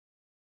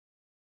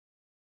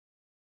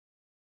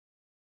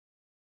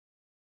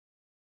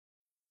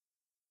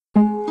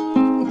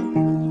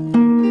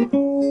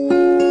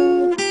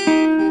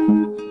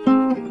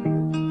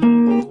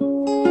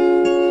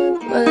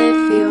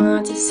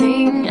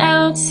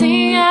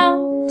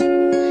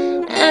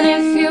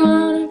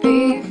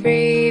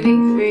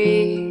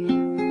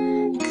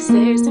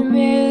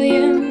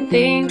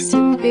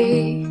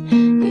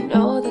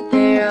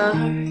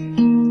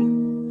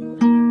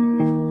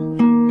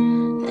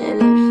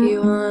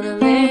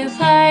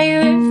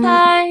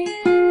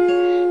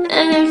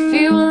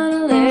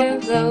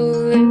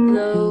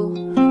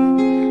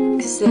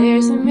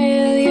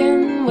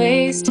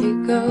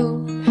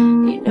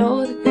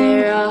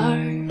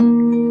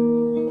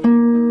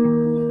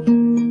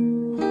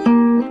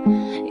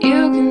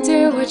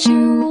what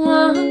you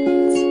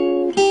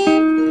want.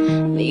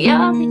 The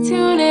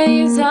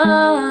opportunity's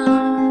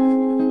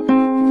on,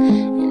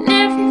 and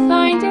if you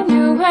find a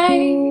new way,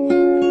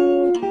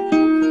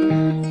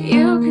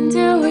 you can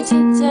do it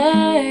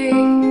today.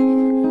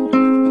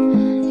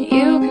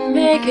 You can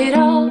make it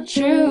all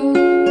true,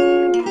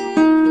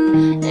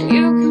 and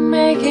you can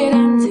make it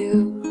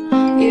undo.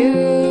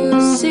 You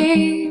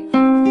see,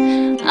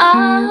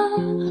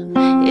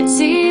 it's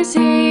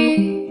easy.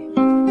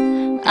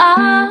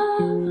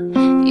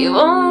 You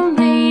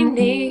only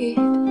need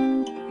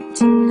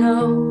to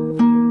know.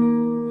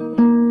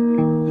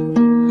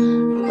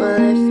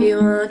 Well, if you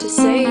want to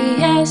say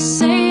yes,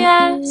 say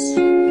yes.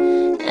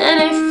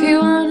 And if you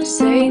want to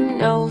say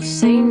no,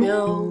 say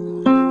no.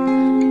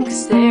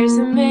 'Cause there's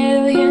a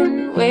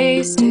million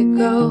ways to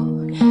go.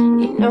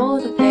 You know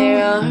that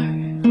there are.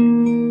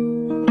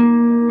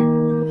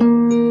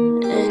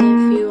 And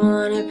if you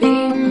want to be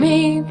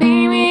me,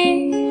 be me.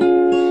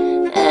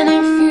 And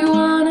if you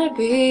want to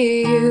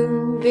be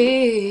you,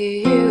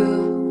 be you.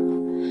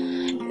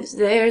 'Cause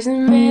there's a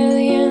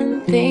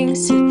million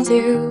things to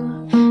do.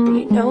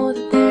 You know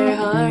that there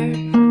are.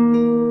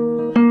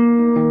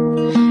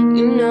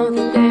 You know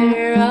that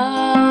there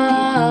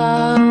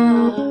are.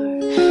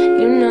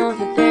 You know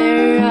that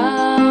there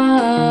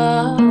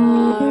are.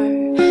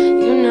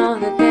 You know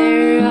that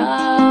there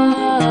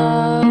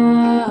are.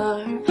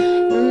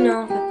 You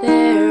know that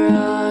there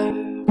are.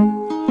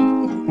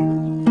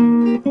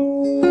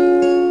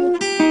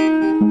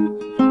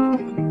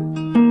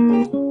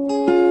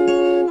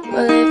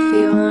 Well, if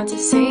you want to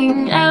sing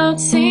out,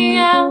 sing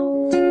out.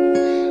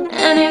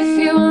 And if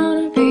you want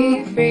to be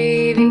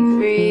free, be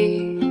free.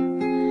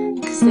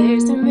 'Cause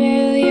there's a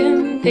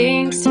million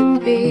things to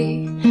be.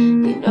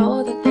 You know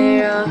that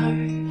there are.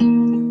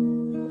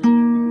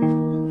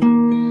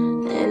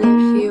 And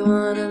if you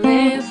want to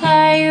live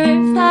high,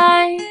 live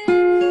high.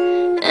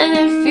 And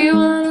if you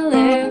want to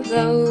live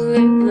low,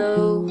 live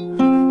low.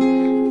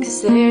 'Cause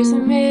there's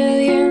a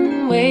million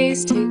ways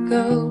to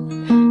go.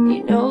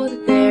 You know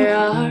that there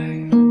are.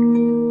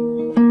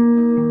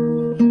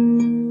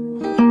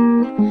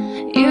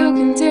 You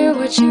can do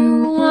what you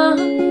want.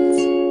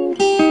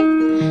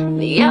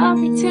 The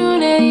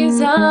opportunity's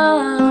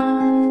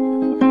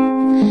on,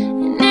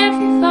 and if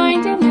you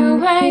find a new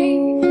way,